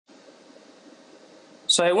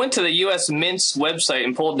So I went to the U.S. Mint's website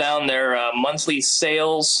and pulled down their monthly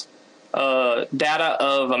sales data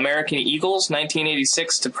of American Eagles,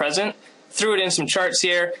 1986 to present. Threw it in some charts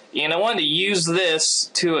here, and I wanted to use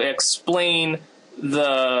this to explain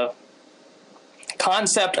the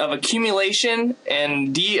concept of accumulation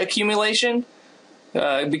and de-accumulation,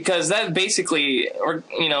 because that basically, or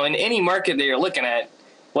in any market that you're looking at,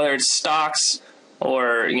 whether it's stocks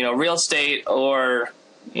or real estate or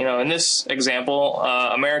in this example,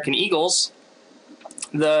 American Eagles,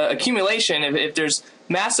 the accumulation, if there's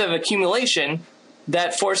massive accumulation,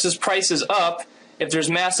 that forces prices up. If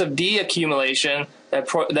there's massive de-accumulation,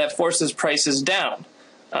 that forces prices down.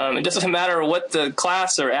 It doesn't matter what the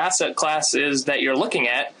class or asset class is that you're looking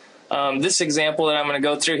at. This example that I'm going to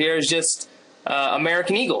go through here is just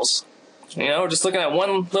American Eagles. We're just looking at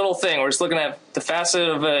one little thing. We're just looking at the facet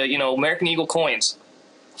of American Eagle coins.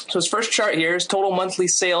 So this first chart here is total monthly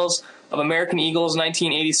sales of American Eagles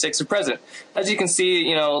 1986 to present. As you can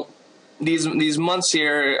see, these months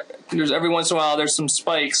here, there's every once in a while there's some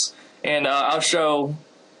spikes, and I'll show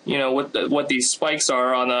what these spikes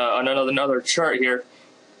are on another chart here.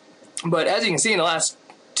 But as you can see, in the last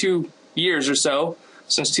 2 years or so,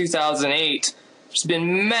 since 2008, there's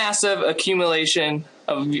been massive accumulation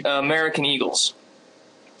of American Eagles.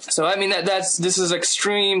 So I mean this is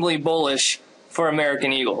extremely bullish for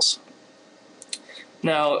American Eagles.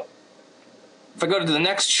 Now, if I go to the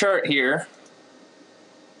next chart here,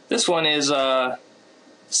 this one is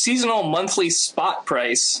seasonal monthly spot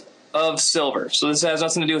price of silver. So this has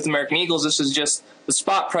nothing to do with American Eagles. This is just the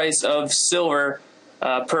spot price of silver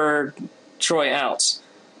per troy ounce.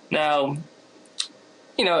 Now,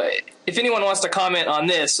 if anyone wants to comment on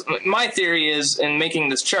this, my theory is, in making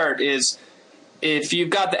this chart, is if you've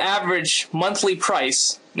got the average monthly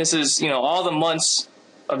price, this is, all the months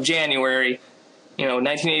of January,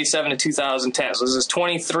 1987 to 2010. So this is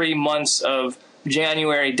 23 months of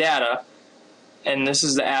January data, and this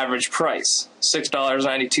is the average price,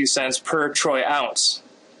 $6.92 per troy ounce.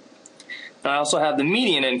 I also have the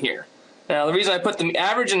median in here. Now, the reason I put the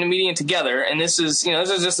average and the median together, and this is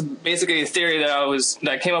just basically a theory that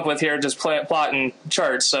I came up with here, just plotting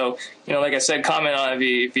charts. So, like I said, comment on it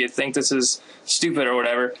if you think this is stupid or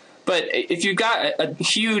whatever. But if you've got a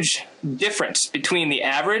huge difference between the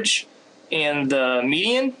average and the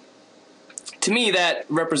median, to me that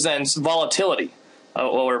represents volatility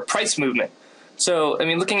or price movement. So, I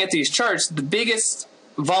mean, looking at these charts, the biggest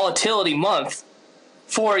volatility month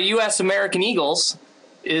for U.S. American Eagles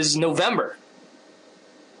is November.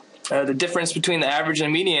 The difference between the average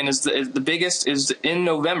and median is the biggest is in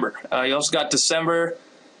November. You also got December,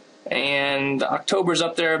 and October's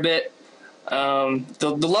up there a bit.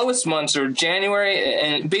 The lowest months are January,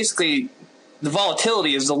 and basically the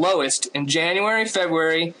volatility is the lowest in January,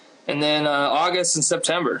 February, and then August and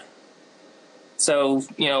September. So,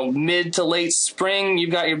 mid to late spring,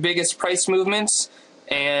 you've got your biggest price movements,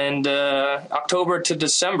 and October to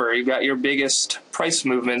December, you've got your biggest price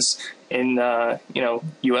movements in,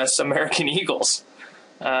 U.S. American Eagles.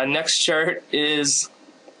 Next chart is,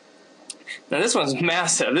 now this one's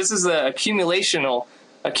massive. This is the accumulation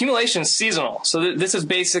seasonal. So this is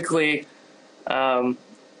basically,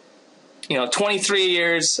 23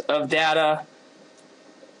 years of data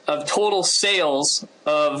of total sales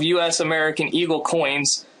of U.S. American Eagle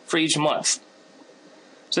coins for each month.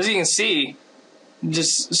 So as you can see,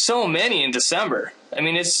 just so many in December. I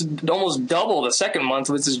mean, it's almost double the second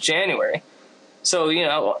month, which is January. So,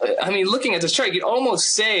 looking at this chart, you could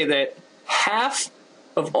almost say that half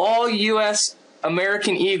of all U.S.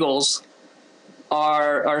 American Eagles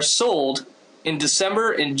are sold in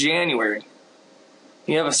December and January.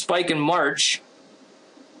 You have a spike in March,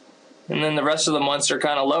 and then the rest of the months are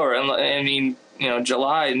kind of lower. And I mean,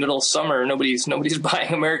 July, middle of summer, nobody's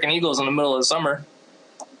buying American Eagles in the middle of the summer.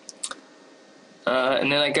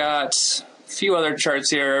 And then I got a few other charts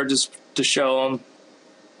here just to show them.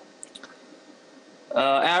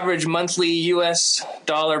 Average monthly U.S.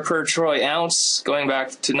 dollar per troy ounce going back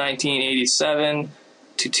to 1987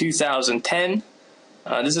 to 2010.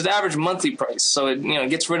 This is average monthly price, so it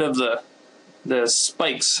gets rid of the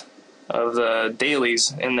spikes of the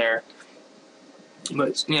dailies in there.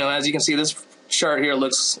 But as you can see, this chart here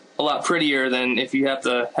looks a lot prettier than if you have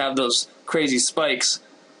to have those crazy spikes.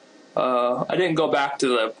 I didn't go back to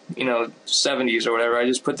the 70s or whatever. I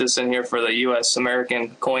just put this in here for the U.S.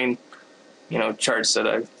 American coin charts that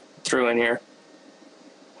I threw in here.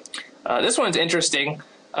 This one's interesting,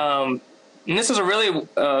 and this is a really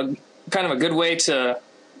kind of a good way to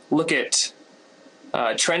look at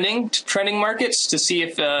trending markets to see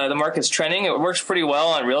if the market's trending. It works pretty well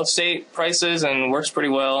on real estate prices and works pretty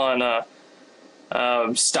well on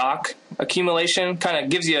stock accumulation. Kind of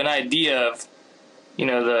gives you an idea of, you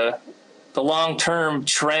know, the long-term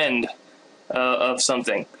trend of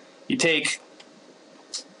something. You take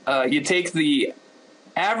the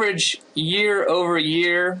average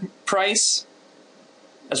year-over-year price,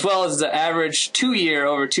 as well as the average 2 year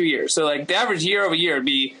over 2 years. So like the average year-over-year would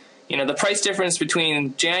be, you know, the price difference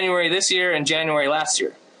between January this year and January last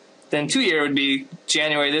year. Then 2 year would be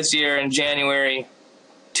January this year and January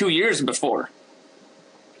 2 years before.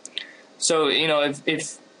 So, you know,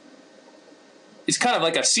 if it's kind of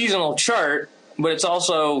like a seasonal chart, but it's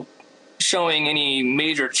also showing any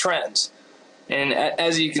major trends. And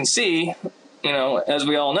as you can see, you know, as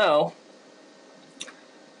we all know,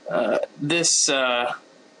 this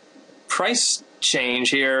price change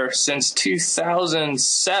here since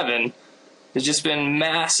 2007 has just been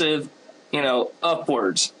massive, you know,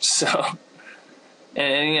 upwards. So,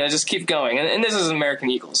 and you know, just keep going. And this is American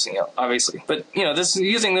Eagles, you know, obviously. But, you know,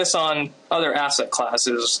 using this on other asset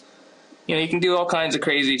classes, you know, you can do all kinds of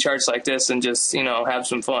crazy charts like this and just, you know, have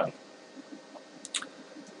some fun.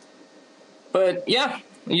 But yeah,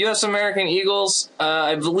 U.S. American Eagles,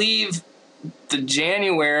 I believe the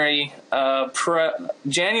January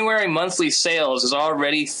monthly sales is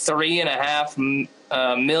already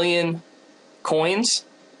 3.5 million coins.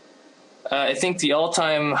 I think the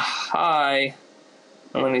all-time high,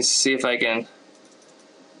 let me see if I can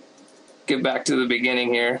get back to the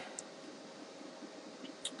beginning here.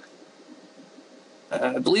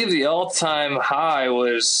 I believe the all-time high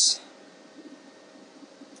was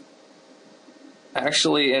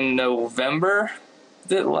actually in November.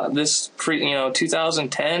 This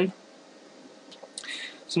 2010.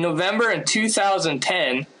 So November in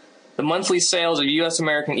 2010, the monthly sales of U.S.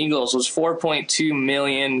 American Eagles was 4.2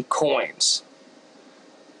 million coins.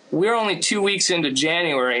 We're only 2 weeks into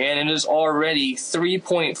January, and it is already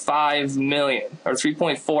 3.5 million or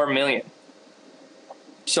 3.4 million.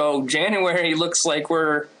 So January looks like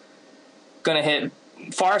we're going to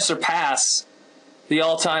far surpass the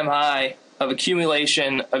all-time high of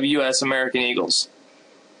accumulation of U.S. American Eagles.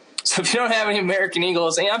 So if you don't have any American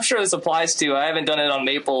Eagles, and I'm sure this applies to, I haven't done it on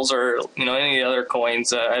Maples or, you know, any of the other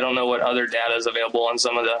coins. I don't know what other data is available on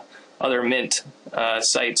some of the other mint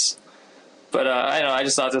sites. But I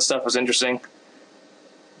just thought this stuff was interesting.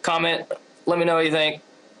 Comment, let me know what you think.